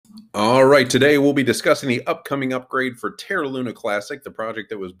All right, today we'll be discussing the upcoming upgrade for Terra Luna Classic, the project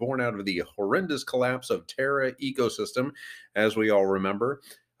that was born out of the horrendous collapse of Terra ecosystem, as we all remember.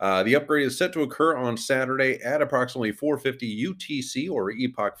 The upgrade is set to occur on Saturday at approximately 4:50 UTC or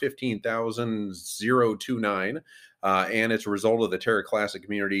Epoch 15,029, and it's a result of the Terra Classic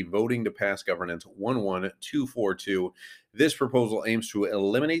community voting to pass Governance 11242. This proposal aims to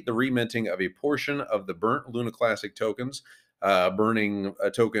eliminate the reminting of a portion of the burnt Luna Classic tokens. Burning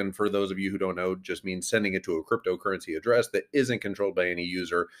a token, for those of you who don't know, just means sending it to a cryptocurrency address that isn't controlled by any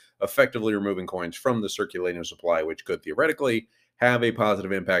user, effectively removing coins from the circulating supply, which could theoretically have a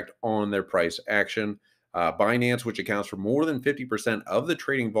positive impact on their price action. Binance, which accounts for more than 50% of the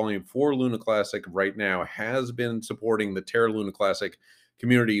trading volume for Luna Classic right now, has been supporting the Terra Luna Classic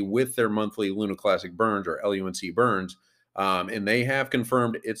community with their monthly Luna Classic burns, or LUNC burns. And they have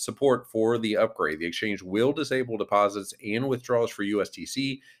confirmed its support for the upgrade. The exchange will disable deposits and withdrawals for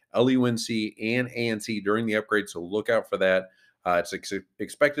USTC, LUNC, and ANC during the upgrade, so look out for that. It's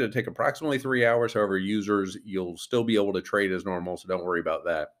expected to take approximately 3 hours. However, users, you'll still be able to trade as normal, so don't worry about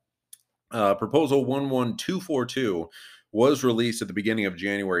that. Proposal 11242 was released at the beginning of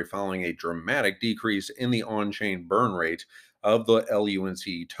January following a dramatic decrease in the on chain burn rate of the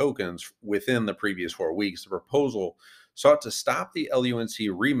LUNC tokens within the previous 4 weeks. The proposal sought to stop the LUNC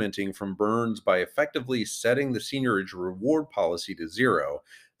reminting from burns by effectively setting the seniorage reward policy to zero.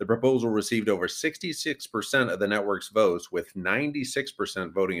 The proposal received over 66% of the network's votes, with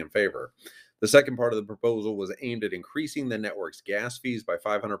 96% voting in favor. The second part of the proposal was aimed at increasing the network's gas fees by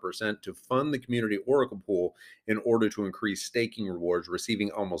 500% to fund the community Oracle pool in order to increase staking rewards,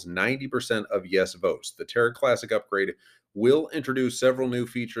 receiving almost 90% of yes votes. The Terra Classic upgrade will introduce several new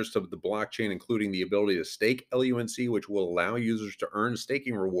features to the blockchain, including the ability to stake LUNC, which will allow users to earn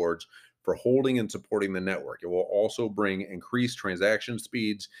staking rewards for holding and supporting the network. It will also bring increased transaction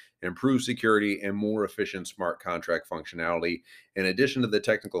speeds, improved security, and more efficient smart contract functionality. In addition to the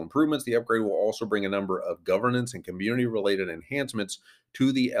technical improvements, the upgrade will also bring a number of governance and community-related enhancements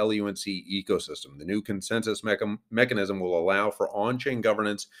to the LUNC ecosystem. The new consensus mechanism will allow for on-chain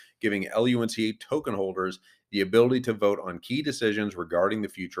governance, giving LUNC token holders the ability to vote on key decisions regarding the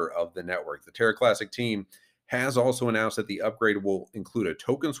future of the network. The Terra Classic team has also announced that the upgrade will include a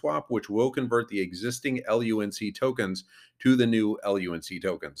token swap, which will convert the existing LUNC tokens to the new LUNC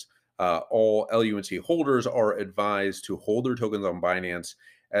tokens. All LUNC holders are advised to hold their tokens on Binance,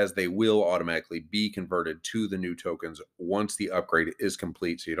 as they will automatically be converted to the new tokens once the upgrade is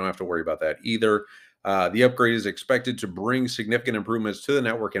complete. So you don't have to worry about that either. The upgrade is expected to bring significant improvements to the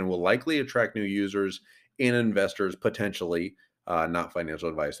network and will likely attract new users and investors potentially. Not financial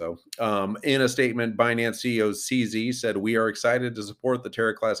advice, though. In a statement, Binance CEO CZ said, "We are excited to support the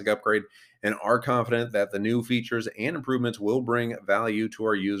Terra Classic upgrade and are confident that the new features and improvements will bring value to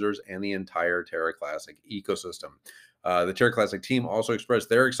our users and the entire Terra Classic ecosystem." The Terra Classic team also expressed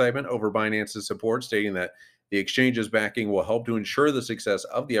their excitement over Binance's support, stating that the exchange's backing will help to ensure the success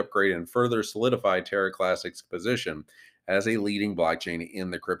of the upgrade and further solidify Terra Classic's position as a leading blockchain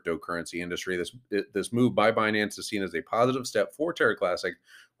in the cryptocurrency industry. This move by Binance is seen as a positive step for Terra Classic,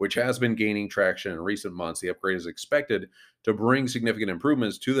 which has been gaining traction in recent months. The upgrade is expected to bring significant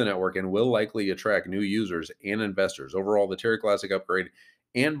improvements to the network and will likely attract new users and investors. Overall, the Terra Classic upgrade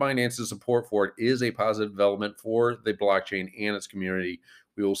and Binance's support for it is a positive development for the blockchain and its community.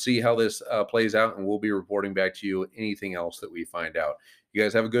 We will see how this plays out, and we'll be reporting back to you anything else that we find out. You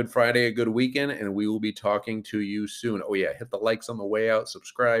guys have a good Friday, a good weekend, and we will be talking to you soon. Oh, yeah, hit the likes on the way out,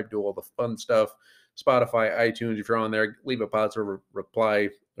 subscribe, do all the fun stuff. Spotify, iTunes, if you're on there, leave a positive reply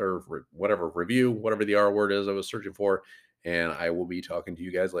or whatever, review, whatever the R word is I was searching for, and I will be talking to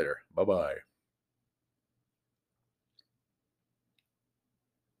you guys later. Bye-bye.